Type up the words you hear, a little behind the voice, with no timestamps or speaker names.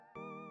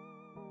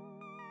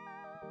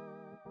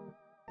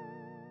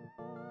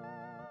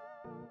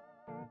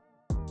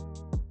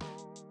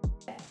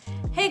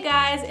Hey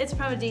guys, it's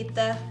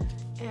Pramaditha.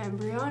 And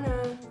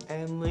Brianna.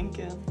 And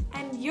Lincoln.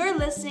 And you're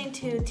listening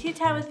to Tea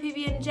Time with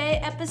PB&J,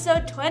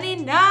 episode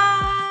 29!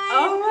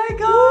 Oh my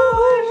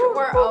gosh!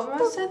 We're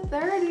almost at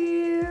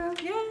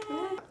 30.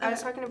 Yeah. I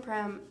was talking to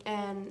Pram,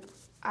 and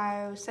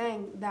I was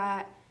saying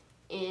that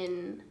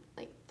in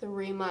like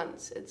 3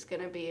 months, it's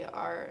gonna be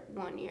our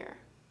 1 year.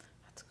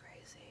 That's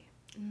crazy.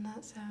 Isn't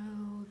that so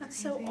That's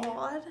crazy? so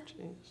odd.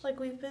 Jeez. Like,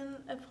 we've been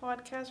a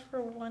podcast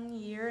for 1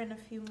 year and a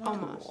few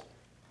months.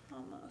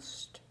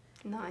 Almost.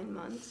 9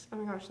 months. Oh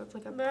my gosh, that's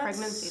like a That's-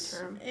 pregnancy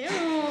term.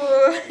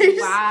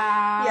 Ew.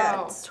 Wow.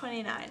 Yeah, it's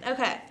 29.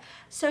 Okay,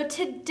 so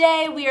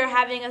today we are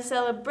having a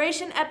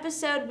celebration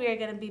episode. We are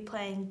going to be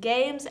playing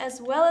games as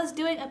well as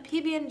doing a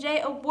PB&J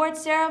award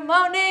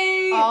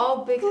ceremony.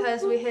 All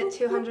because we hit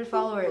 200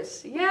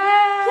 followers. Yay!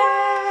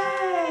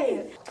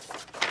 Yay!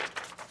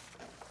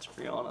 It's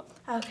Brianna.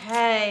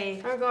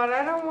 Okay. Oh god,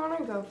 I don't want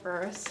to go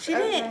first. She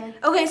Okay. didn't.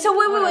 Okay, so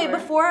wait. Whatever.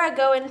 Before I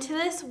go into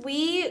this,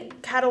 we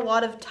had a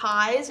lot of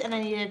ties, and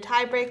I needed a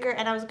tiebreaker,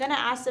 and I was gonna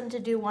ask them to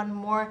do one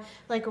more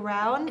like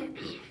round,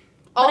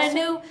 but I Also-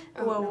 knew.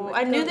 Oh, whoa, no, wait,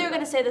 I knew don't they do were gonna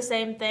that. say the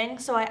same thing,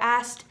 so I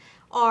asked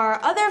our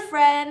other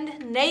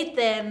friend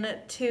Nathan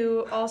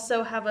to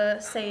also have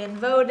a say in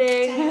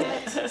voting.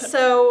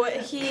 So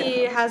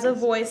he has a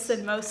voice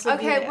in most of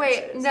the Okay,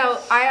 wait. answers. No,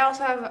 I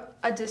also have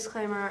a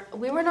disclaimer.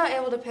 We were not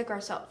able to pick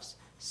ourselves.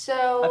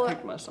 So I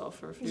picked myself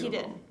for a few He of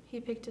did. them.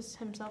 He picked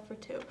himself for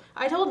 2.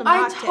 I told him I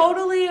not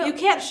totally to. You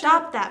can't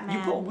stop that, man.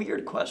 You put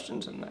weird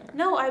questions in there.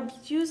 No, I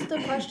used the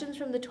questions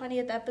from the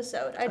 20th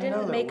episode. I know didn't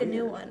they're make a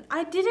new weird. one.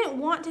 I didn't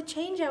want to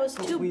change. I was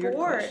Put too weird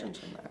bored.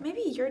 questions in there.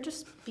 Maybe you're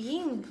just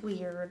being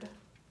weird.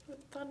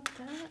 But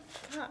that,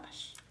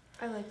 gosh.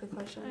 I like the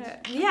questions.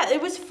 Yeah,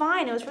 it was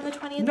fine. It was from the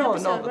 20th No,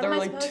 episode. no, What but there am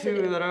were I like supposed to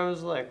do? 2 that I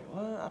was like,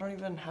 what? I don't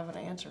even have an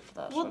answer for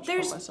that. Well, so I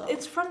just put myself.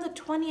 it's from the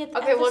 20th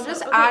episode. Okay, we'll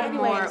just Okay, add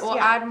more. anyways, We'll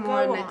yeah, add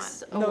more go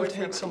next No, award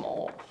take some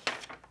ceremony.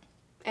 off.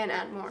 And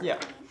add more. Yeah.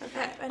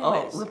 Okay, Oh,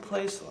 anyways.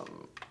 replace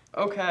them.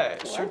 Okay,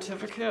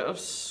 Certificate of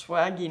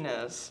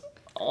Swagginess.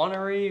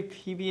 Honorary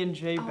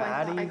PB&J Oh,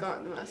 baddie. I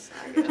got the mess.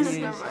 I Please, guess.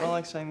 Never I don't mind.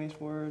 like saying these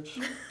words.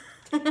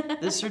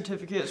 This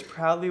certificate is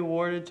proudly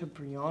awarded to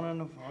Brianna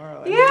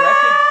Navarro. and Yay!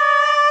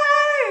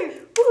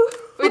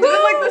 We did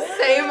it like the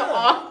same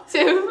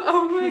octave.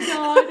 Oh my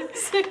god.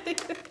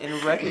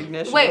 In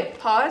recognition. Wait,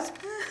 pause.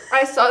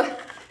 I saw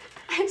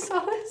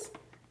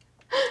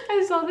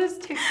this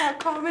TikTok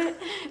comment,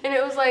 and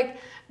it was like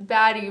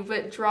baddie,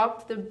 but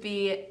dropped the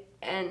B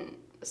and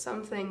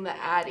something the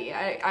addy.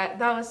 I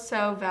that was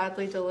so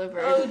badly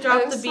delivered. Oh,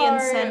 drop I'm the B and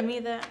sorry. send me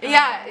that.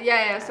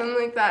 Yeah, something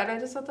like that. And I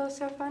just thought that was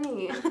so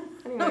funny.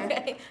 Anyway.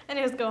 Okay,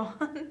 anyways, go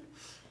on.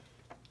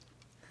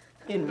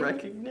 In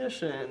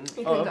recognition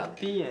You can of go.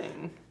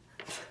 being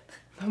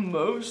the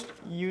most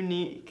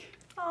unique.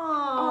 Aww,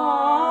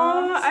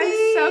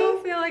 I so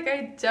feel like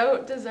I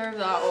don't deserve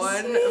that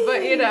one,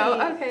 but you know,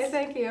 okay,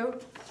 thank you.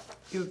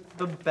 You have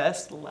the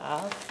best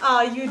laugh,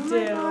 Oh, you Oh my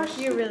do. gosh.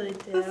 You really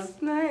do. This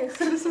is nice.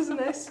 This is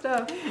nice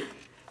stuff.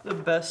 the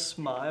best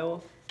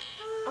smile.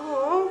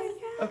 Oh,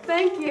 Okay.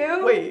 thank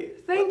you.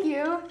 Wait. Thank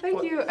you,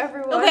 What?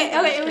 everyone. Okay,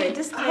 I'm wait, kidding.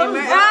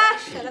 disclaimer. Oh,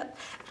 Shut up.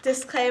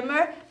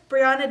 Disclaimer,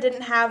 Brianna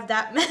didn't have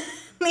that many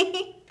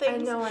I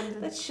things. know,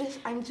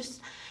 I'm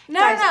just. No,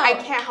 guys, no. I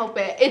can't help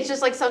it. It's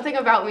just like something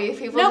about me.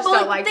 People No, just but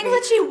don't like, like the me.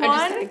 things that she I'm just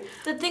won, kidding.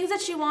 the things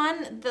that she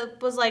won,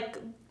 that was like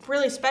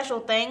really special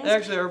things. They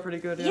actually are pretty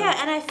good. Yeah,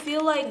 and I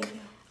feel like,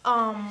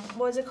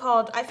 what is it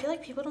called? I feel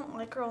like people don't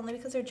like her only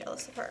because they're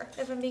jealous of her.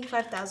 If I'm being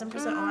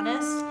 5,000%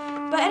 honest.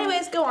 But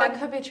anyways, go That on.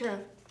 could be true.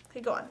 Okay,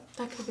 go on.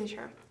 That could be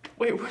true.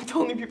 Wait, we're the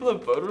only people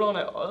that voted on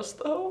it, us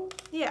though?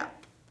 Yeah.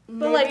 But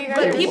Maybe like, you guys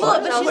but are people,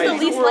 just but she's jealous.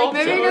 the least we're all liked.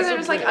 Maybe you guys jealous are of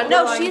just like Brianna. No,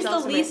 underlying she's the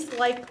jealous of me. least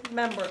liked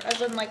member.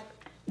 As in like,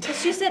 because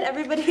she said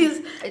everybody's.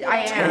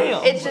 I am.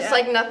 Damn. It's just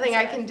like nothing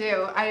I can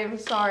do. I am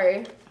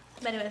sorry.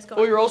 But anyways, go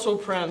Well, on. you're also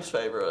Pram's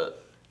favorite.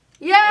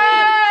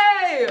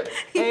 Yay!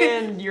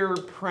 And you're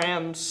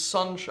Pram's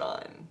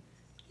sunshine.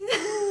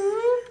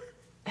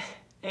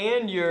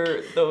 And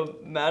you're the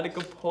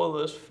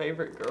Madicopolis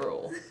favorite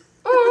girl.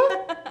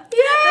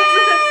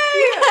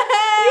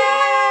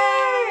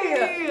 Yay!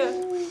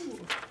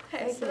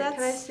 Okay, so Can I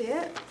that's. see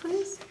it,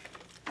 please?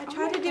 I Oh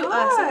tried my to do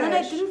us, and then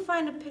I gosh. didn't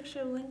find a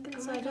picture of Lincoln,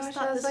 Oh so my I just gosh,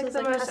 thought that's this like was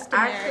the like most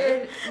customary.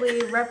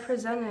 accurately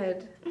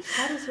represented.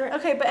 That is very.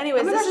 Okay, but Oh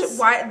anyways, my this gosh, is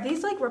why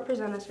these like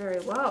represent us very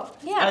well.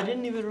 I yeah.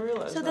 didn't even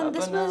realize So that, then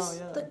this but now, was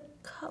yeah. the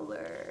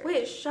color.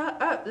 Wait, shut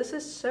up. This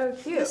is so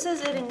cute. This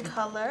is it in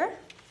color.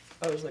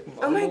 I was like,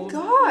 Oh my mumbled.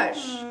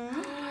 gosh.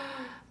 Mhm.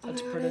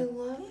 That's Oh my God, pretty. I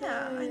love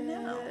Yeah, I it.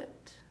 know.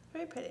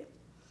 Very pretty.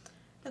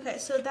 Okay,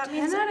 so that 10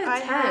 means out of I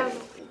 10. have.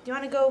 Do you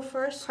want to go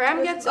first?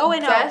 Pram gets Oh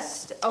wait, no.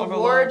 best I'll go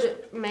award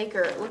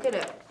maker. Look at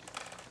it.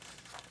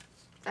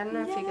 I don't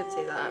know if you could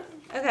see that.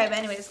 Okay, but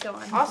anyways, go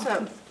on.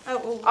 Awesome.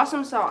 Oh,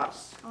 Awesome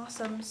sauce.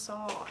 awesome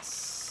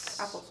sauce.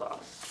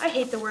 Applesauce. I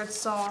hate the word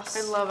sauce.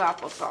 I love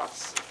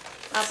applesauce.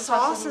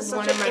 sauce is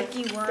one such of an my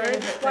icky word.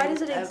 favorite Why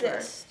does it things ever.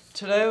 exist?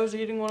 Today I was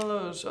eating one of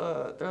those,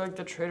 they're like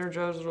the Trader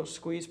Joe's little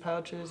squeeze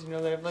pouches, you know,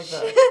 they have like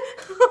that.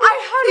 I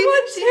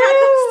She had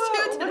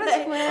those two What a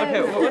today. twin.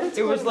 Okay, What a well, it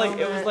twin was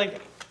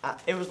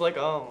like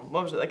moment.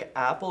 what was it, like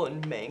apple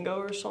and mango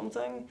or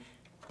something?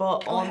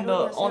 But Oh, I on don't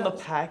the know on the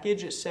sauce.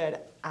 package it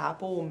said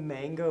apple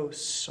mango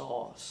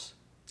sauce.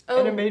 Oh.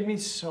 And it made me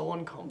so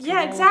uncomfortable.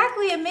 Yeah,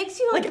 exactly. It makes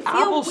you Like feel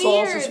apple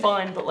weird. sauce is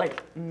fine, but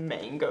like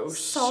mango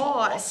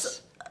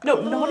sauce. No,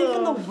 not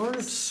even the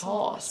word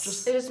sauce.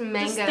 Just It was mango.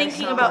 Just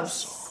thinking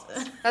sauce. about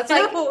That's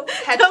like Ew,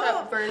 ketchup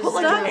don't version put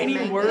like of any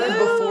mango. word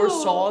before Ew.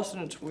 sauce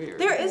and it's weird.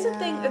 There is a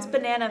thing. Yeah. It's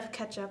banana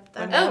ketchup.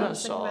 That's Banana what I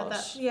was thinking about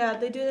sauce. that. Yeah,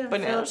 they do it in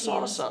Banana Philippines.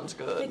 sauce sounds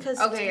good. Because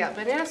Okay, yeah,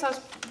 banana sauce.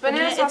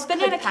 Banana sauce. It's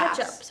banana could pass.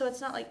 ketchup, so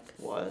it's not like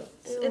What?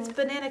 it's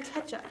banana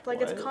ketchup.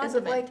 Like it's What?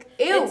 condiment. Is it like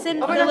ew? It's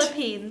in oh my gosh.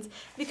 Philippines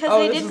because Oh,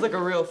 they this didn't. is like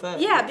a real thing.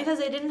 Yeah, because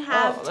they didn't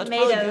have Oh, that's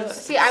probably tomatoes.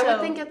 good. See, I would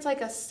so- think it's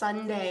like a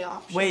Sunday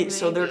option. Wait,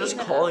 so they're maybe. just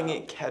calling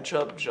it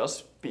ketchup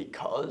just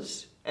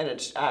because, and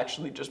it's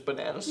actually just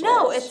banana sauce?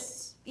 No,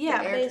 it's The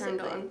yeah, air basically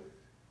turned on.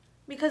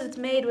 because it's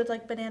made with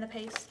like banana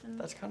paste. And,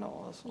 That's kind of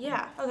awesome.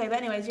 yeah. Okay, but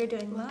anyways, you're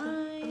doing Oh my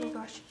mine.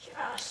 gosh,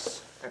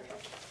 yes. Okay.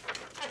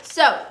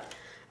 So,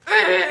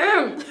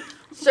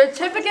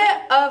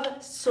 certificate of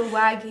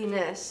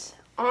swagginess,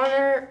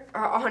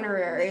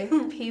 honorary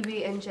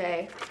PB and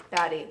J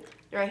baddie,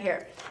 right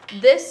here.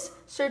 This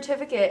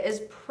certificate is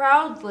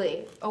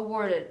proudly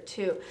awarded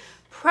to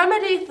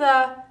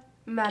Pramaditha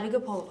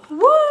Madigapolo.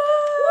 Woo!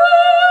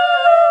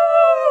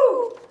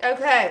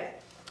 Okay.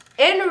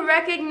 In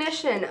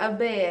recognition of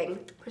being,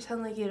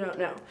 pretend like you don't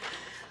know,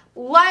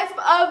 life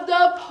of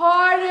the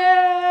party.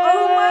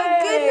 Oh my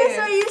goodness,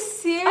 are you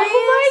serious?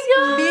 Oh my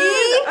god. Me?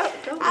 Oh,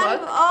 don't Out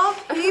of look. all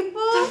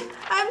people,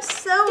 I'm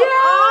so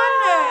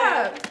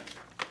Yeah. honored.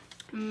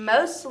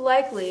 Most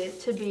likely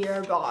to be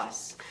your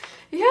boss.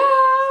 Yeah.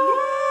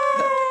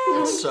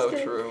 That's so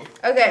true.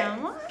 Okay.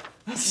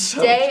 That's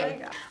so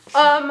Day,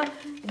 true.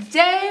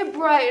 day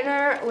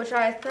brightener, which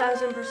I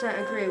 1000%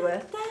 agree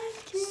with.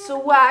 Thank you.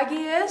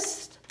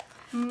 Swaggiest,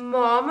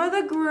 mom of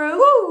the group,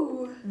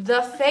 Woo!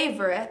 the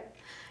favorite,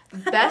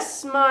 best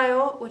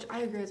smile, which I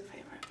agree is a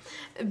favorite.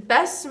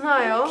 Best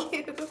smile,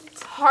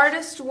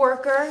 hardest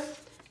worker,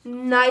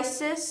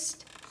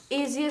 nicest,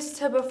 easiest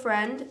to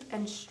befriend,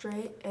 and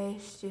straight A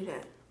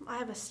student. I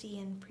have a C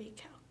in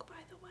pre-calc,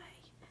 by the way,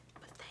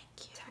 but thank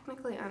you.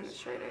 Technically, I'm the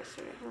straight A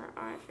student here.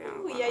 I feel.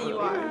 Oh, yeah, you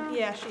are.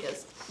 Yeah, she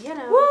is. You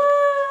know.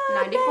 Woo!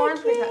 94 in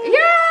Thank you. pre-calc.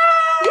 Yeah!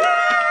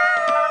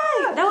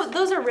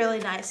 Those are really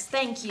nice.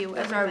 Thank you,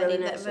 Those are everybody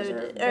really that nice. Those are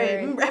voted.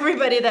 very- Or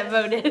everybody that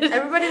voted.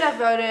 Everybody that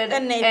voted.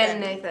 And Nathan. And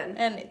Nathan.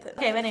 And Nathan.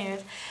 Okay, but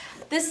anyways,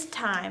 this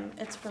time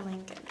it's for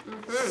Lincoln.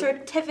 Mhm.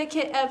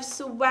 Certificate of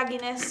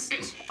Swagginess,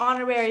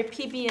 honorary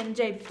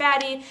PB&J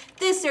baddie.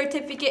 This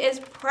certificate is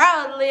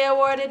proudly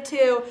awarded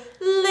to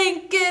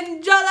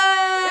Lincoln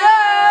Jolly.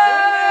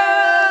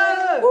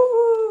 Yay!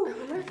 Woo! I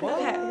wonder if What?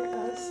 they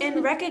hear us.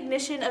 In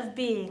recognition of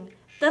being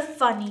the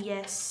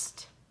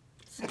funniest.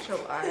 Such a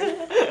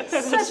lie.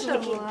 Such a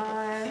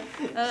lie.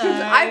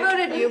 Uh, I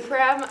voted you,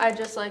 Pram. I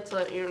just like to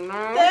let you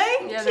know.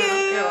 Thank Yeah, you. no,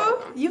 you're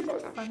welcome. You've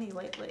been funny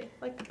lately.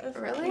 Like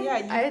Really? Yeah,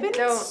 you've I been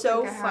don't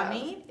so think I have.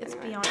 funny. It's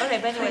Anyway. beyond. Okay,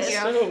 but anyways.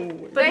 Thank you.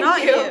 So But Thank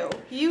not you. you.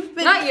 You've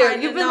been Not you.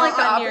 kinda You've been not like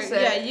the on your-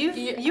 opposite. Yeah,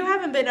 You- you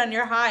haven't been on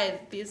your high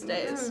these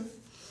days. Mm.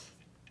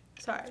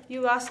 Sorry,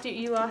 you lost it.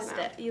 You lost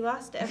know. it. You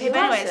lost it. Okay, You but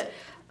lost anyways,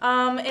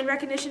 it. in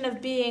recognition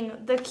of being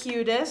the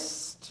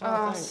cutest.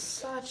 Oh, thanks.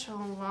 such a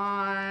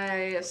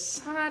lie.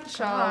 Such a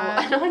God.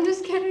 lie. No, I'm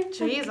just kidding.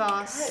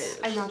 Jesus.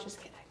 I'm not just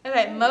kidding.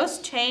 Okay,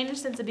 most changed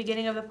since the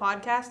beginning of the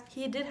podcast.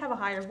 He did have a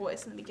higher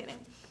voice in the beginning.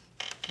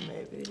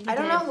 Maybe. I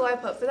don't know who I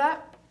put for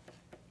that.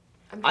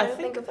 I'm I trying to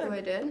think think of who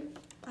I did.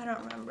 I don't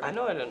remember. I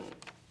know I didn't.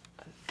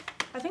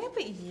 I think I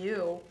put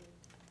you.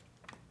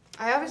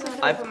 I obviously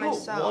couldn't I put put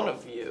myself. one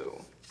of you.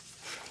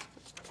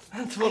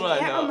 That's what I, I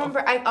can't know.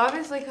 remember. I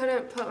obviously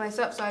couldn't put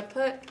myself, so I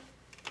put.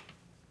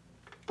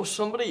 Well,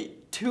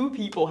 two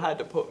people had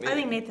to put me. I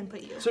think Nathan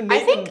put you. So I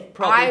Nathan think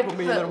probably I put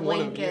me put than one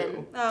of Lincoln.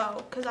 you.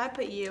 Oh, because I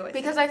put you. I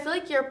Because I feel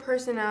like your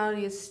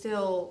personality is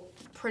still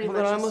pretty Well,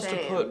 then I much the must have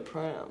same. put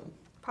Pram.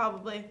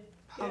 Probably.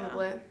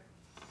 Probably.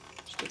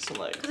 Just get some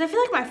like. Because I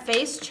feel like my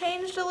face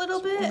changed a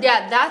little bit.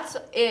 Yeah, that's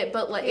it.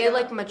 But like Yeah. it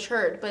like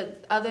matured.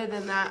 But other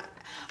than that,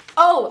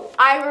 oh,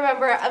 I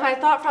remember. My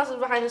thought process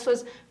behind this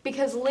was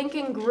because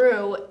Lincoln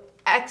grew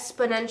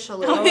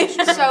exponentially. Oh,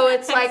 yeah. So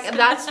it's like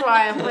that's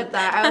why I put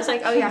that. I was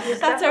like, oh yeah, he's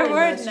That's our definitely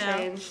word most now.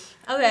 changed.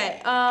 Okay,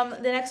 the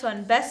next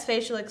one, best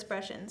facial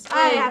expressions.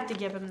 I have to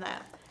give him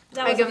that.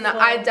 That I was give him a that.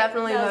 full- I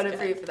definitely that was voted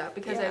for good. you for that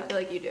because I Yeah. feel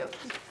like you do.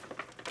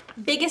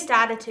 Biggest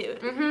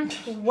attitude.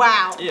 Mm-hmm.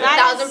 Wow. Yeah.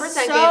 That is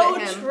 1000% so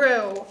gave it him.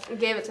 true.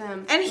 Gave it to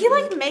him. And he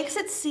like makes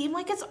it seem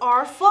like it's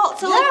our fault.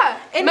 So like, yeah,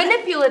 and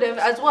manipulative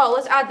as well.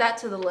 Let's add that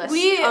to the list.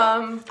 he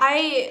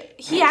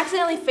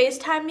accidentally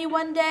FaceTimed me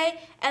one day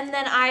And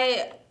then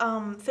I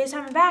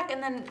FaceTime him back,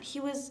 and then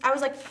I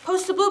was like,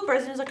 post the bloopers,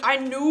 and he was like, I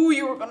knew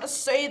you were gonna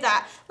say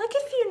that. Like,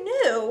 if you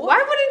knew. Why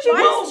wouldn't you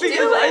No, just because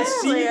do I it?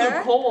 see earlier.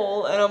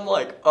 Nicole and I'm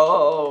like,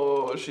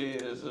 oh, she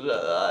is. And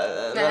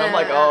then I'm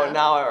like, oh,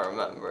 now I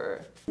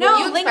remember. No, Well,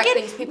 you expect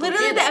Lincoln, things people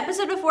literally do the that.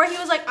 episode before, he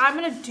was like, I'm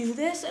gonna do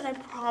this, and I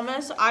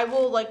promise I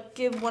will, like,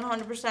 give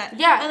 100%.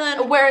 Yeah. And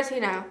then, Where is he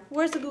now?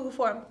 where's the Google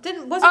form?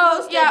 Wasn't Oh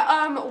posted.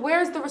 yeah.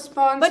 Where's the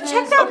response? But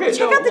check out Okay,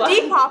 check no, out the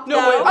last- Depop, no,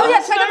 though. wait, Oh yeah,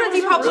 last check time out the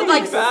was a Depop with really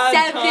like bad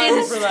 7 time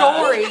for that.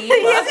 stories.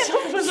 Last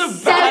time was a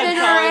 7 bad or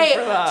time 8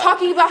 for that.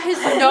 talking about his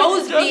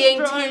nose Just being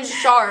trying- too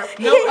sharp.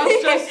 No,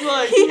 it's just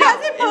like. He no,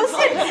 hasn't if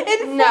posted I-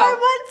 in No. 4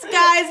 months,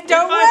 guys.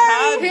 Don't I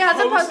worry. had He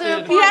hasn't posted in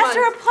posted- He 4 has to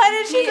months.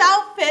 replenish his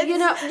outfits. You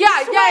know, Just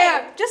yeah.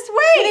 wait. Just He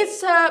wait. needs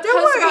to Don't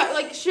post worry. about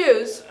like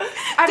shoes.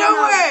 I Don't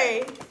know.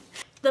 worry.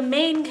 The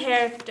main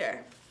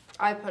character.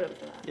 I put him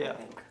for that. Yeah. I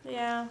think.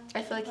 Yeah,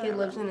 I feel like he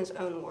lives in his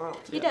own world.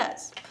 he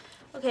does.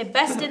 Okay,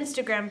 best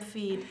Instagram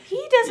feed.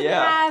 He doesn't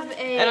Yeah. have a.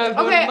 And I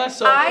voted Okay,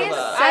 myself I for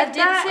that. said I did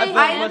that. say I voted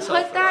I myself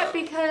put for that that.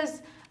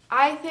 because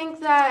I think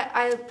that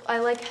I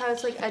like how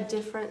it's like a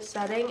different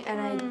setting, and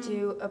I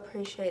do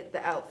appreciate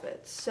the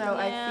outfits. So Yeah,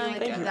 I I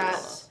feel like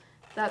guess.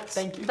 that's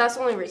Thank you. that's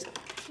the only reason.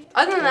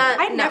 Other than that,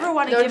 I no. never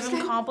want to No, give just him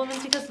kidding.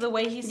 compliments because of the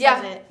way he says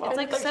Yeah. it. Well, It's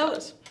like thanks, so.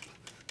 guys.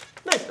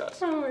 Nice, guys.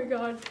 Oh my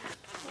god.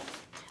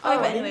 Oh, Oh,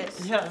 but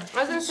anyways. Yeah. I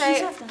was gonna She's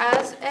say not done.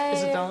 as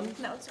Is it a done?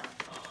 No, it's not.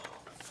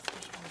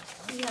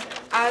 Yeah.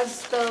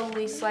 as the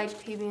least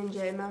liked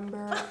PB&J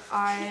member,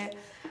 I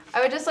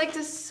would just like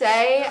to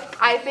say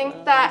I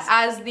think that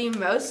as the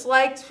most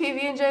liked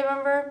PB&J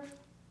member,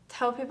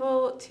 tell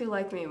people to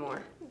like me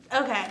more,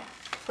 Okay.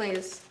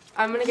 please.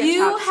 I'm gonna get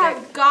You chopstick.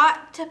 have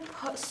got to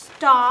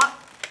stop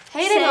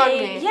hating on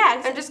saying- me.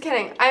 Yeah, I'm just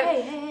kidding.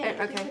 Hey.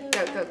 Okay,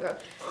 go.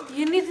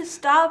 You need to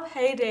stop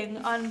hating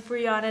on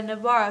Brianna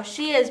Navarro.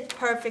 She is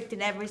perfect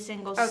in every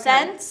single Okay.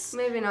 sense.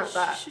 Maybe not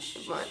that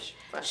Shh. much.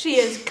 But She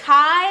is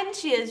kind.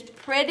 She is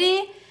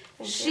pretty.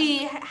 Thank She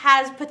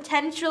has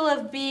potential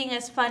of being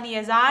as funny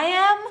as I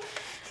am.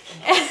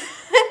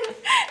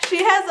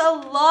 She has a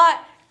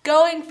lot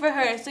going for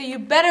her, so you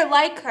better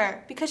like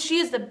her because she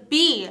is the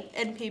B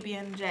in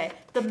PB&J,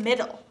 the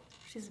middle.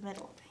 She's the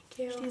middle. Thank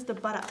you. She's the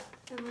butter.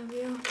 I love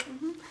you.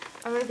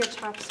 I'm gonna get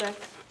chopstick.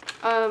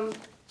 Okay,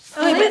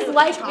 Please but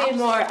like me chops.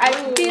 more. I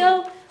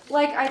feel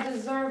like I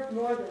deserve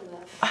more than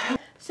that.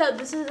 So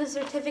this is the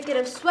certificate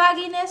of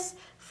swagginess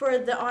for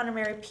the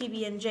honorary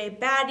PB&J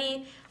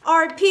baddie,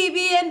 our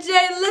PB&J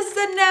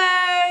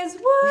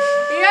listeners. Woo!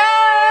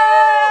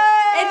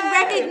 Yay! In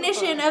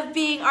recognition of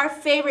being our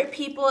favorite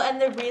people and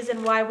the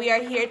reason why we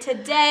are here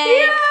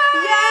today.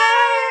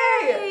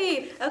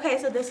 Yay! Okay,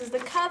 so this is the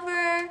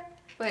cover.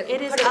 Wait,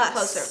 It is put it us.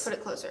 closer. Put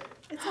it closer.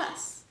 It's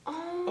us.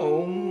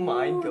 Oh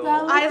my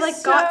god. that I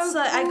looks like got so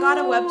I got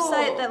a cool.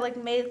 website that like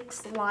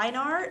makes line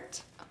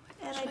art,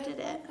 and I did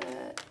it. love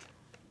it.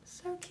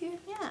 So cute.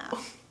 Yeah.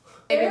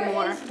 Maybe There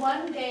more. is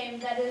one game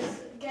that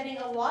is getting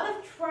a lot of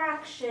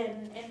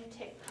traction in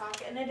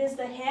TikTok, and it is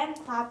the hand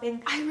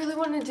clapping. I really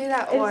want to do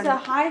that one. It's a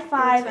high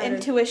five excited.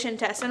 intuition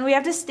test, and we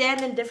have to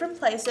stand in different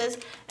places.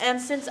 And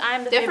since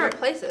I'm the Different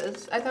favorite,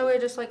 places. I thought we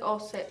would just like all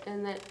sit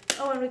and then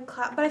and we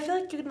clap, but I feel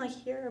like you can like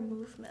hear our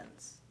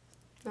movements.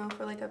 no,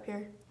 for like up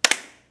here.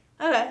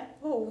 Okay.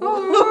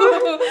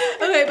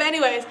 Okay, but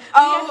anyways. we have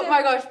Oh to-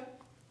 my gosh.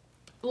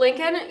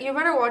 Lincoln, you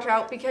better watch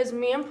out because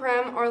me and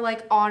Prem are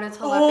like on a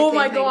telepathy Oh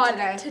my thing god.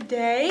 today.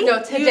 Today? No,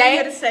 You today.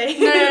 had to say.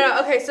 No.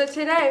 Okay, so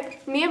today,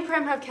 me and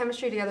Prem have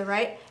chemistry together,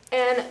 right?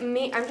 And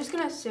I'm just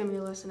gonna assume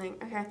you're listening,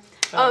 okay?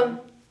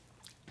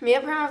 Me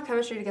and Prem have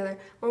chemistry together.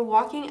 We're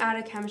walking out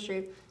of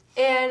chemistry,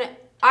 and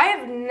I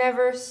have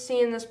never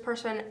seen this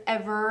person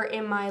ever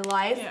in my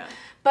life. Yeah.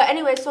 But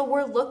anyway, so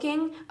we're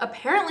looking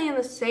apparently in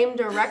the same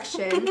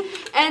direction,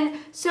 and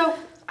so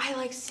I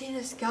like see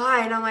this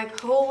guy, and I'm like,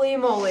 holy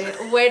moly!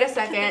 Wait a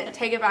second,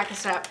 take it back a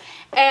step.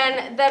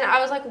 And then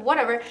I was like,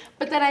 whatever.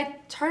 But then I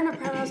turned to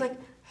Prem and I was like,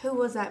 who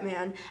was that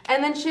man?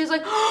 And then she was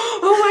like, oh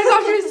my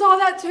gosh, we saw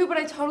that too. But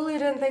I totally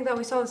didn't think that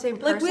we saw the same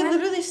person. Like we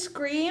literally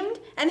screamed,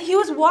 and he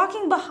was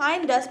walking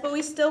behind us, but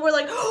we still were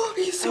like, "Oh,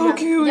 he's so know.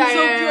 cute! Yeah, He's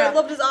so yeah, cute! yeah. I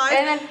loved his eyes."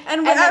 And then- and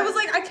and I then- was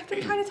like, I kept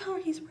on trying to tell her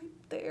he's right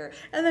there,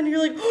 and then you're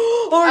like,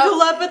 "Oh, our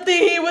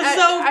telepathy! He was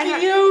so I don't-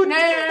 cute!"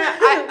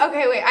 No.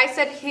 Okay, wait. I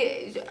said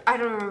he. I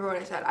don't remember what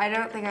I said. I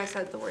don't think I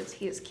said the words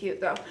 "he is cute"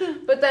 though.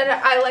 But then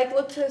I like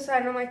looked to the side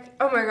and I'm like,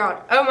 oh my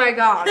god, oh my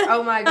god,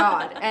 oh my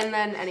god. And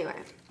then anyway.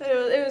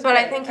 It was But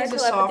I great. think he's Our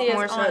a telepathy is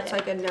sophomore, so on it's it.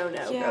 like a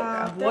no-no.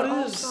 Yeah, Go. they're What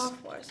all is-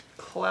 sophomores.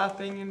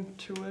 Clapping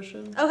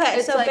intuition? Okay,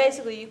 It's so like-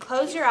 basically you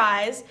close your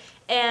eyes,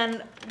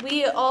 and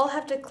we all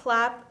have to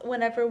clap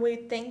whenever we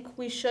think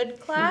we should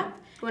clap.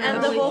 Whenever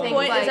And the we whole think,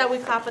 point like- is that we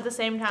clap at the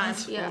same time.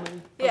 That's Yeah.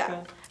 funny. Yeah.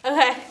 Okay.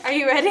 Okay, are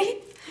you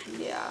ready?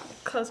 Yeah.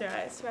 Close your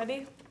eyes.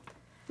 Ready?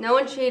 No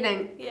one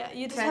cheating. Yeah,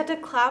 you just Okay. have to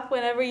clap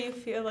whenever you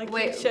feel like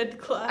Wait, you should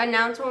clap.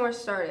 Announce when we're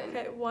starting.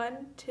 Okay,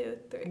 1, 2,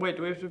 3. Wait,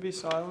 do we have to be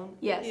silent?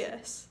 Yes.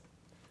 Yes.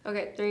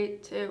 Okay, 3,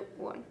 2,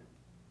 1.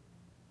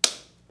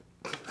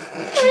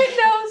 Wait,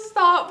 no,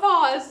 stop,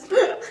 pause.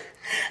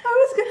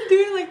 I was gonna do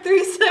it in like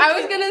 3 seconds. I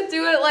was gonna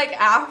do it like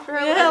after.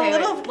 Yeah, okay, a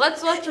little- wait.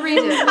 Let's read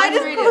it. I Let's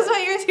just read closed it. my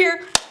ears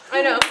here.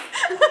 I know.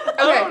 I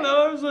Okay. don't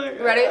know. I was like,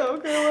 Ready?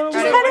 Okay, what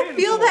Just am I kind of waiting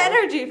feel for? the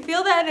energy.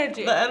 Feel the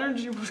energy. The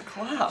energy was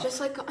clap. Just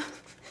like,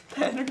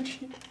 The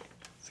energy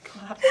was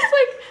clap. just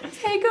like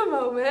take a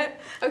moment.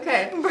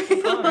 Okay.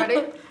 Ready?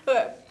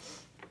 Okay.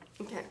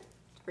 Okay.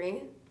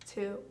 3,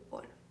 2,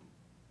 1.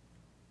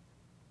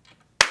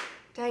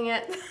 Dang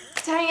it.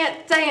 Dang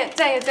it. Dang it.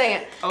 Dang it. Dang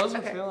it. I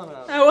wasn't Okay. feeling it.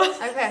 I was.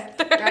 Okay.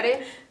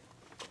 Ready?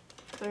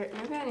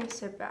 Maybe I need to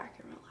sit back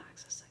and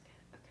relax a second.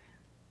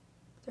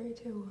 Okay.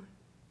 3, 2, 1.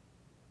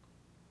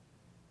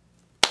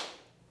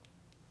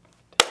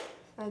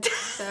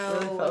 That's I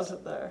really felt so.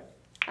 it there.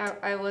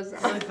 I was.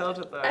 I really felt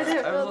it there. I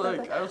didn't I was feel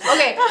like, that. I was like,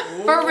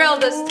 Okay, for real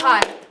this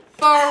time.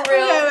 For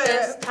real Okay, wait,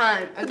 this wait.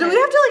 time. Okay. Do we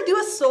have to like do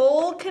a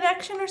soul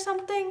connection or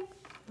something?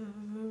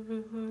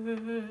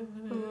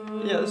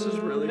 yeah, this is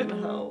really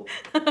gonna help.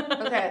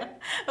 Okay.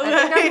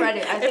 I think I'm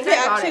ready. I think if it I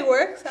got actually it.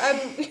 works, I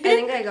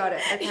think I got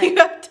it. Okay. you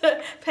have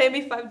to pay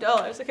me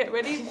 $5. Okay,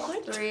 ready?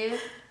 What? 3,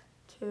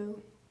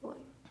 2, 1.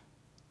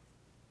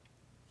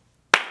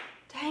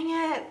 Dang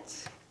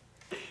it!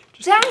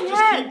 Dang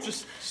it!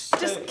 Just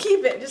Just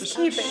keep it. Just Just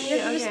keep okay, it. You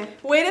have to okay.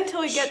 just wait until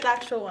we get the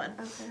actual one.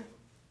 Okay.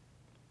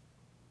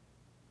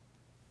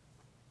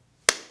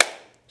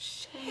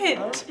 Shit.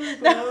 That was pretty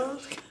That close.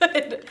 was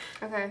good.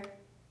 Okay.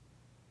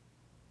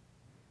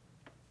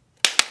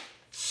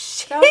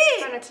 Shit. That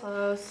was kind of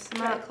close.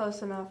 Not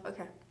close enough.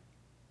 Okay.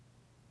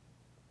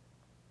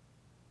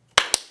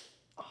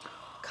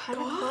 Kind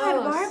of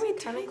God, close. why are we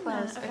Kind doing of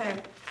close. that?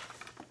 Okay.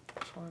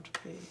 Just wanted to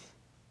pee.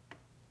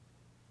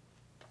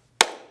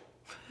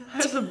 I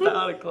was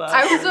about to clap.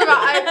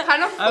 I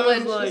kind of I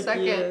was flinched like, a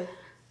second. yeah.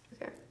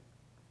 Okay.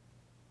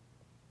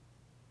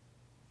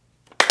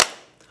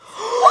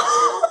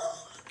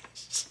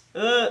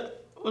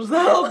 Was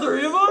that all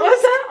three of us?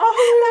 Was that all?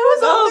 That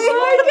was all. Oh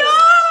my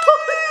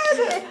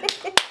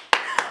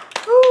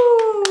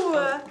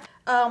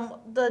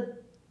god!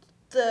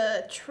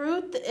 The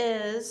truth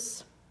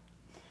is,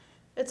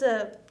 it's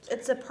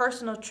a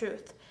personal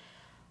truth.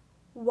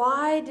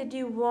 Why did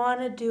you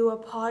want to do a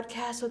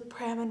podcast with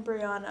Pram and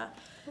Brianna?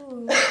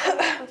 Ooh,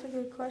 that's a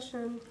good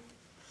question.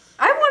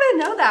 I want to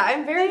know that.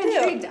 I'm very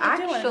intrigued, I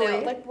do wanna know.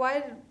 actually. Like,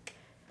 why'd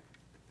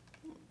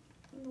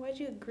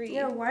you agree?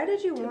 Yeah, why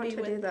did you to want be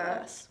to do with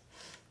that? us?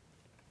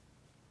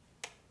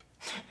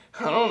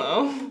 I don't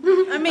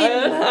know. I mean,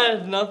 I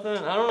had nothing.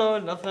 I don't know.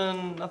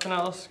 Nothing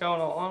else going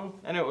on.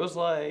 And it was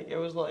like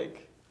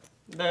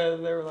they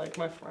were like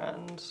my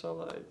friends. So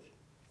like,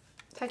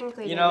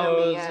 Technically, you you know, know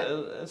me it yet.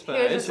 was, He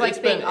was just,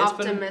 like, being it's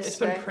been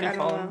optimistic, pretty I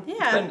don't fun. know.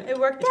 Yeah, it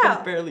worked It's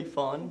out. been barely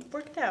fun.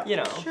 Worked out. You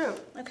know. True.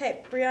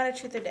 Okay, Brianna,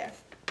 truth or dare?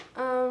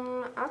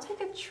 I'll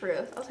take a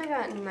truth. I'll take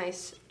a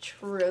nice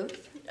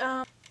truth.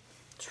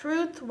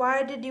 Truth.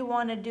 Why did you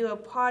want to do a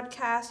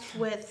podcast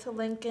with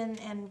Lincoln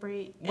and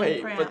Bree and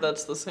Wait, Pram? but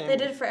that's the same. They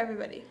did it for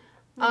everybody.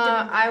 We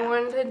I didn't.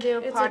 wanted to do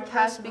a It's, like, podcast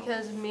personal.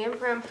 because me and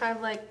Pram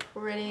had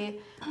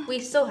we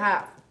still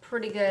have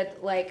pretty good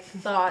like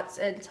thoughts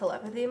and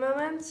telepathy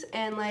moments,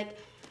 and like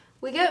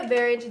we get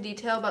very into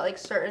detail about like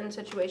certain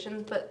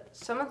situations, but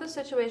some of the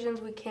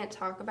situations we can't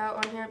talk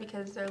about on here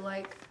because they're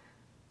like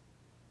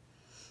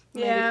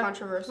maybe Yeah.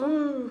 controversial.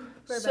 Ooh,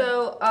 very bad.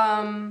 So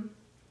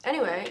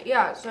anyway,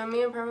 yeah. So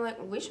me and Pram were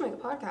like, we should make a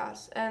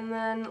podcast, and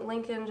then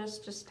Lincoln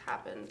just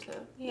happened to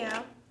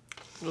Yeah.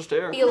 Just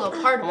here. be a little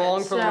part of Come it.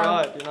 along for the so-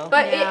 ride, you know.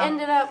 But it Yeah.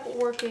 ended up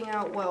working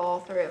out well, all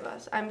three of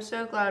us. I'm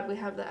so glad we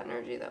have the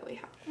energy that we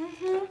have.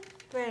 Mhm.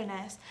 Very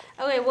nice.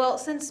 Okay, well,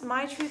 since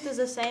my truth is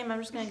the same, I'm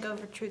just gonna go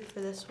for truth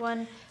for this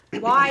one.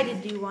 Why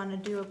did you want to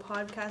do a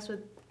podcast with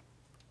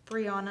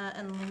Brianna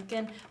and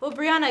Lincoln? Well,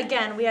 Brianna,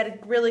 again, we had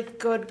a really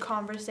good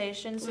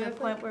conversation to the Really?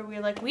 point where we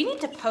were like, we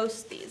need to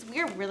post these. We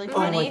are really Oh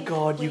funny. my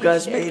god, you We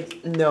guys should.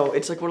 made no.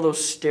 It's like one of those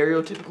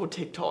stereotypical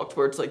TikToks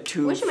where it's like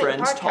two We should make a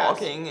friends podcast.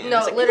 talking. And No,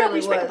 it's like, it literally yeah,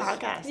 we should make a was.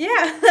 podcast. Yeah.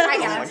 I Oh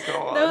guess. my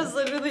god. That was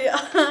literally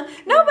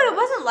no, but it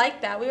wasn't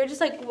like that. We were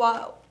just like,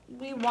 wow,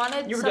 we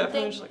wanted You were something.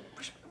 definitely just like,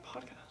 we should make a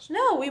podcast.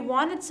 No, we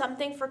wanted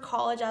something for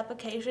college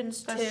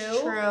applications That's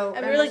too. true.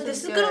 And we were like,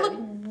 this is gonna look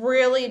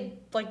really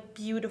like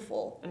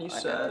beautiful And you on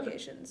said-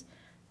 applications.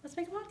 Let's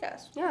make a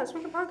podcast. Yeah, let's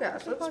make a podcast.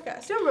 Let's make a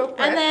Let's podcast. do it real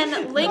quick. And then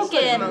Real quick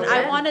Lincoln, I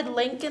moment. wanted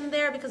Lincoln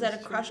there because I had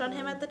a crush on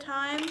him at the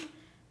time,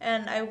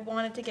 and I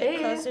wanted to get Yeah.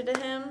 closer to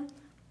him.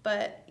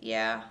 But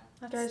yeah,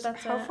 Guys,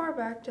 that's how it. far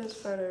back does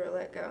photo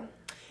roulette go?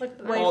 Like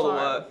way All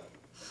far. the way.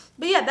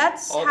 But yeah,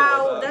 that's All the way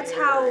how back. that's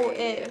how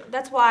it.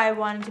 That's why I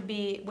wanted to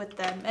be with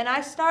them, and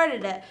I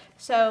started it.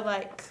 So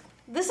like,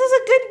 this is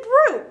a good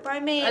group. I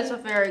mean, It's a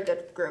very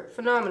good group.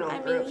 Phenomenal I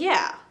mean, group.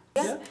 yeah.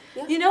 Yeah.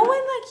 Yeah. You know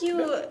when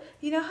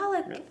you know how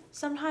like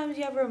sometimes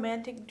you have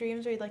romantic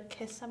dreams where you like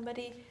kiss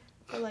somebody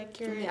or like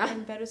you're Yeah.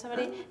 in bed with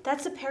somebody?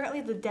 That's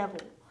apparently the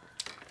devil.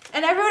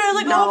 And everyone was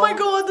like, No. oh my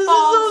god, this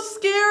False. is so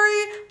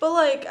scary. But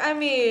like, I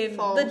mean,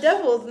 False. the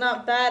devil's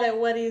not bad at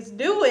what he's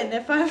doing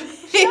if I'm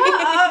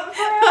Shut up,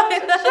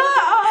 Fran.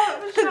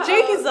 Shut up.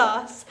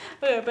 Jesus.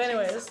 Okay, but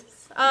anyways.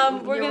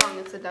 We're You're gonna wrong.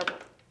 It's a devil.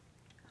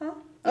 Huh?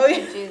 Oh,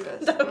 yeah.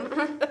 Jesus.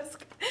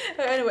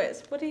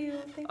 Anyways, what are you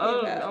thinking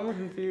about? I'm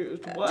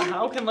confused. What?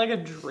 How can like a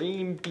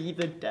dream be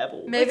the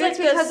devil? Maybe it's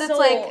the because it's soul.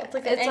 like It's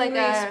like an angry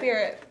a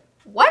spirit.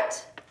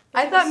 What?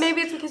 I thought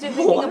maybe it's because you're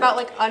thinking What? about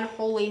like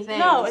unholy things.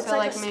 No, it's so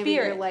like a maybe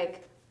you're spirit.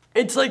 like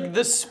It's like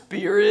the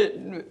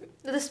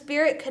spirit The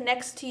spirit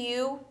connects to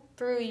you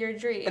through your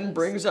dreams. and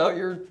brings out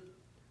your.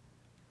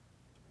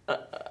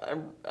 I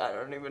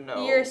don't even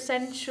know. your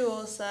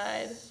sensual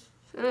side.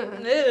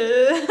 mm.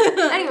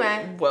 yeah,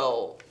 Anyway,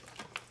 Well,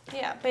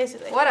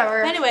 basically.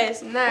 whatever.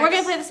 Anyways, Next. we're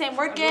gonna play the same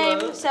word game.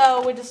 What?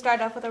 So we just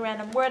start off with a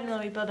random word and then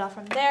we build off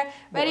from there.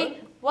 Ready?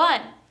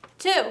 1,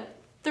 2,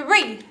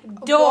 3.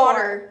 Door.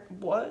 Water.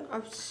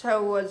 what?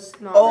 So was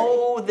not.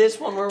 Oh, this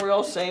one where we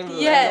all saying and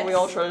then we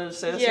all Yes. try to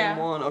say the Yeah.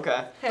 same one.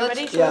 Okay. Okay, Let's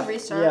ready? Should we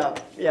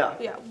restart? Yeah.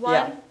 Yeah.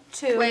 1,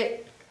 2.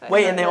 Wait.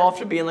 Wait, and they all have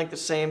to be in like the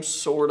same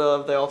sort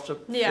of. They all have to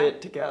Yeah.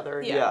 fit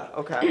together. Yeah. Yeah.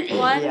 Okay.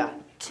 1, Yeah.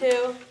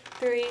 2,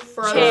 3.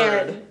 Frozen.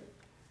 Chair.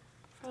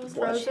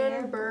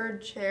 Frozen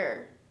bird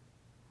chair.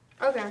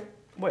 Okay.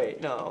 Wait.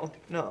 No.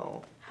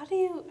 How did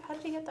you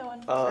get that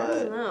one? I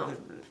don't know.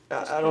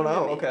 I don't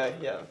know. came to me. Okay.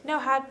 Yeah.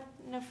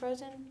 No,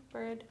 frozen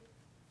bird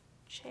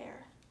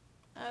chair.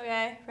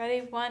 Okay,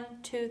 ready? 1,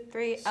 2,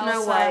 3. Snow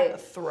Elsa. White. A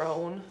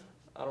throne.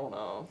 I don't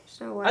know.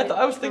 Snow White.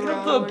 I was thinking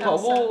of the throne.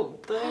 bubble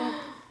thing.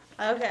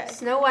 Okay.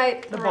 Snow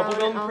White. The throne,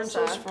 bubblegum Elsa.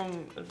 princess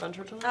from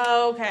Adventure Time.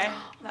 Oh, okay.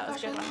 That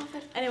was Gosh, a I good one. love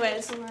it.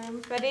 Anyways,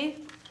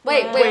 ready?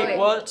 Wait, One- wait.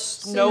 What?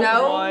 Snow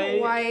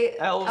White,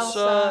 Elsa,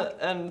 Elsa.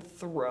 and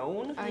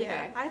Throne? Okay.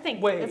 Yeah, I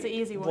think Wait, it's an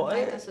easy one. what? I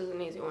think this is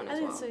an easy one I as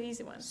think well. it's an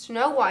easy one.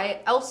 Snow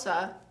White,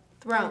 Elsa,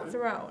 throne.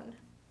 Throne.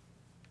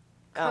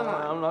 Come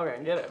on. I'm not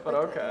gonna get it, but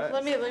okay.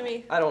 Let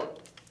me. I don't.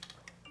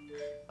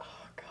 Oh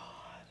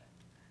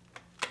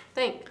God.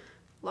 Think.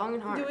 Long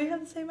and hard. Do we have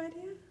the same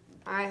idea?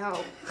 I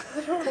hope.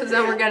 Because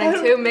then we're getting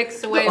two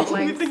mixed The only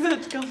wavelengths. thing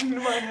that's coming to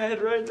my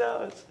head right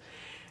now is,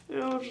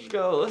 just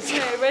go. Let's go.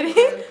 Okay,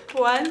 ready?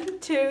 1,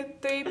 2,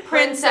 3.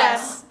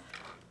 Princess.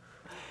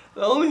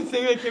 The only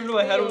thing that came to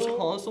my head was Ew.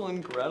 Hansel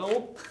and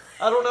Gretel.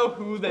 I don't know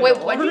who they Wait,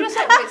 are. what did you just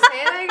say? Wait,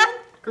 say that again?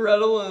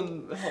 Gretel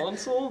and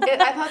Hansel? I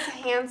thought it's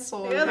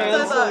Hansel. Yeah, and that's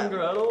Hansel what I and thought.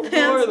 Gretel? Who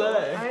Hansel. are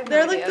I they? have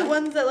They're no like idea. the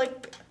ones that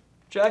like.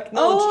 Jack?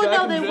 No, it's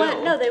Jack they and went.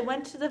 Jill. No, they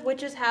went to the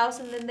witch's house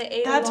and then they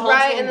ate. That's a Hansel lot.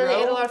 Right, and and then they ate a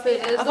Gretel? lot of food.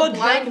 It was I the thought blind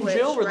Jack and witch,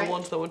 Jill were right? the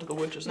ones that went to the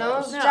witch's No,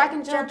 house. No, Jack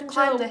and Jill Jack and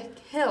climbed Jill.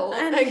 the hill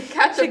And and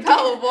catch a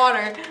pail of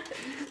water.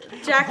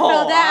 Jack Oh,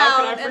 fell how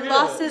could I down and forget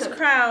lost it? his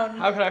crown.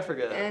 How could I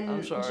forget? And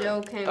I'm sorry.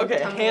 Jill came Okay,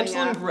 tumbling Hansel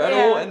and out. Gretel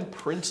Yeah. and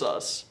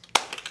Princess.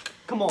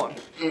 Come on.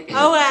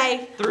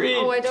 Okay. 3,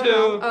 Oh, I don't 2,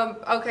 know.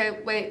 Okay,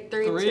 wait.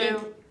 Three, Three.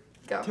 2,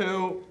 go.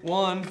 2,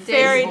 1.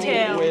 Fairy Evil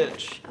tale.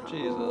 Witch.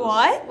 Jesus.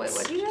 What? Wait,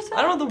 what did you just say?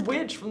 I don't know the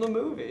witch from the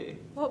movie.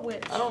 What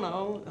witch? I don't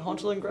know.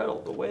 Hansel and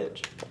Gretel, the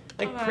witch.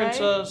 Like Alright.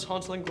 Princess,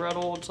 Hansel and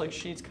Gretel, it's like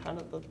she's kind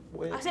of the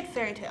witch. I said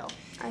fairy tale.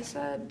 I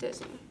said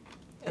Disney.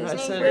 And I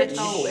Disney said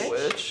original evil witch?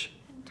 witch.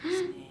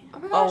 Oh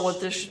my Oh, gosh. what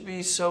this should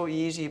be so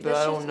easy, but This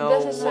I is- don't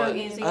know this is so what.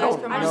 easy. I Guys,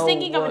 don't come know I'm just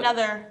thinking of what-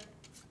 another.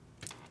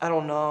 I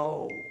don't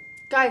know.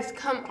 Guys,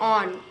 come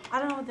on. I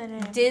don't know what that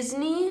is.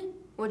 Disney.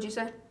 What'd you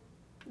say?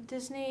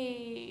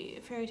 Disney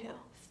fairy tale.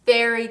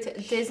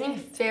 Disney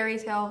fairy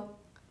tale,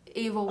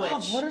 evil witch. Oh,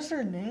 what is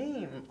her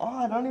name? Oh,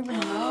 I don't even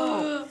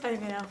know. I don't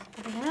even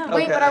know.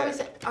 Wait, but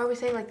Okay. are we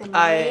saying like the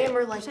I- name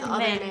or like I the said other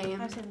name.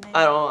 name? I said name.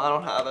 I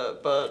don't have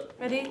it, but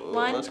Ready?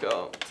 1, let's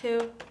go.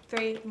 2,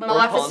 3.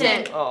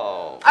 Maleficent.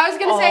 Oh. I was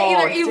gonna say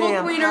either evil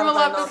damn, queen how or did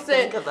I not Maleficent.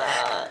 think of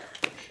that?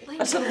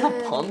 I said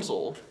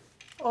Rapunzel.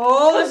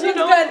 Oh, this You one's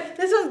know- good.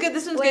 This one's good.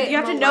 This one's Wait, good. You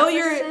have to know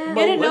your. You Maleficent? have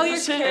to know your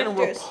Maleficent and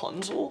characters.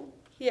 Rapunzel?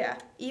 Yeah,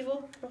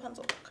 evil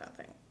Rapunzel kind of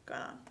thing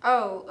going on.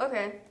 Oh,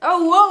 okay.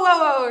 Oh,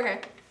 whoa,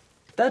 okay.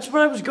 That's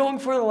what I was going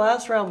for the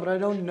last round, but I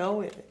don't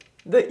know it.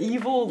 The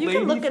evil You lady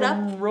can look it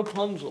from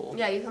Rapunzel.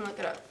 Yeah, you can look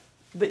it up.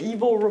 The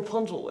evil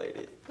Rapunzel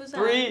lady. Who's that?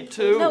 3,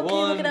 2, No, 1. can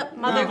you look it up?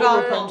 Mother evil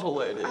Gothel. Rapunzel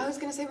lady. I was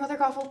gonna say Mother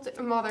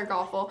Gothel. Mother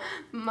Gothel.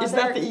 Is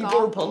that the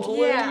evil Rapunzel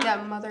lady? Yeah.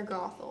 Yeah, Mother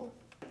Gothel.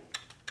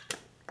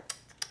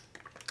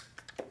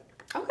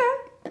 Okay.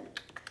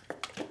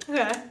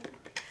 Okay.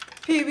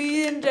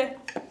 PB&J.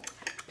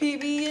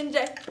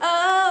 PB&J.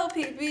 Oh,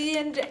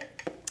 PB&J.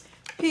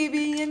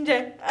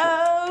 PB&J.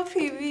 Oh,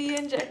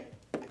 PB&J.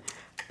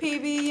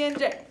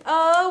 PB&J.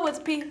 Oh, what's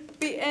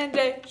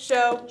PB&J?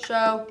 Show.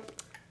 Show.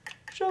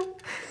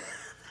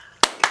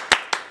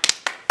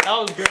 That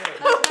was good.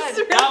 That's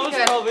good. That was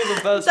Good. probably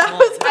the best That one.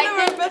 was one I of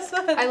our think- best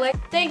ones. I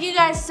like. Thank you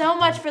guys so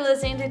much for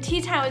listening to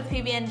Tea Time with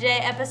PB&J,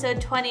 episode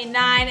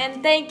 29,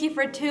 and thank you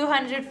for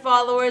 200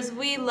 followers.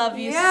 We love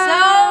you so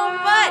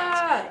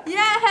much. The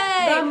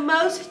Yay!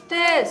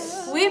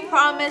 mostest. We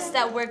promise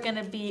that we're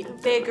gonna be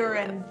bigger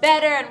and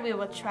better, and we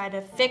will try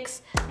to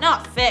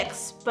not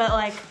fix, but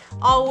like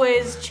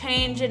always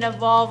change and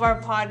evolve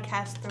our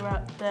podcast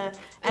throughout the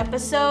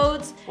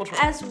episodes, We'll try.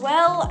 as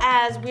well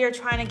as we are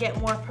trying to get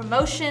more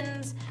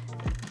promotions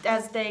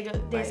as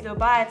days go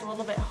by, it's a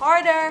little bit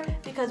harder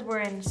because we're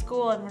in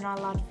school and we're not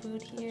allowed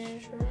food here.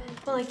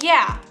 But like,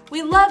 yeah,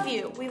 we love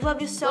you. We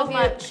love you so Love you.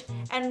 much,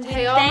 and we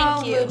Te thank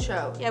amo you.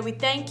 mucho. Yeah, we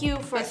thank you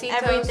for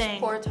Besitos everything.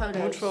 por todos.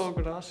 Mucho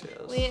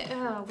gracias.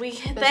 We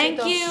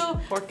thank you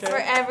Porque. for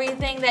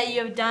everything that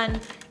you have done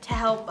to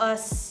help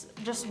us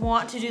just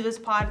want to do this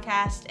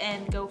podcast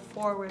and go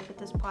forward with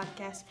this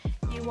podcast.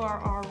 You are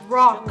our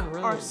rock,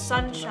 Really our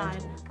sunshine,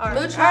 our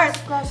Muchas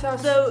earth,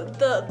 gracias.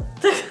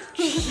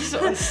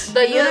 Jesus.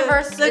 The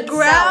universe the itself.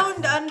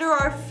 ground under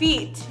our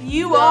feet.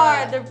 You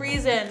are the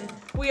reason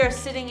we are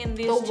sitting in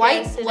these The chairs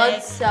white today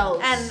blood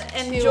cells and to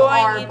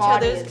enjoying our each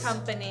bodies. other's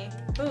company.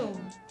 Boom.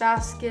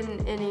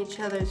 Basking in each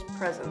other's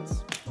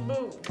presence.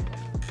 Boom.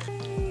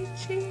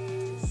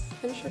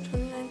 Finish our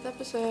 29th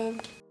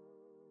episode.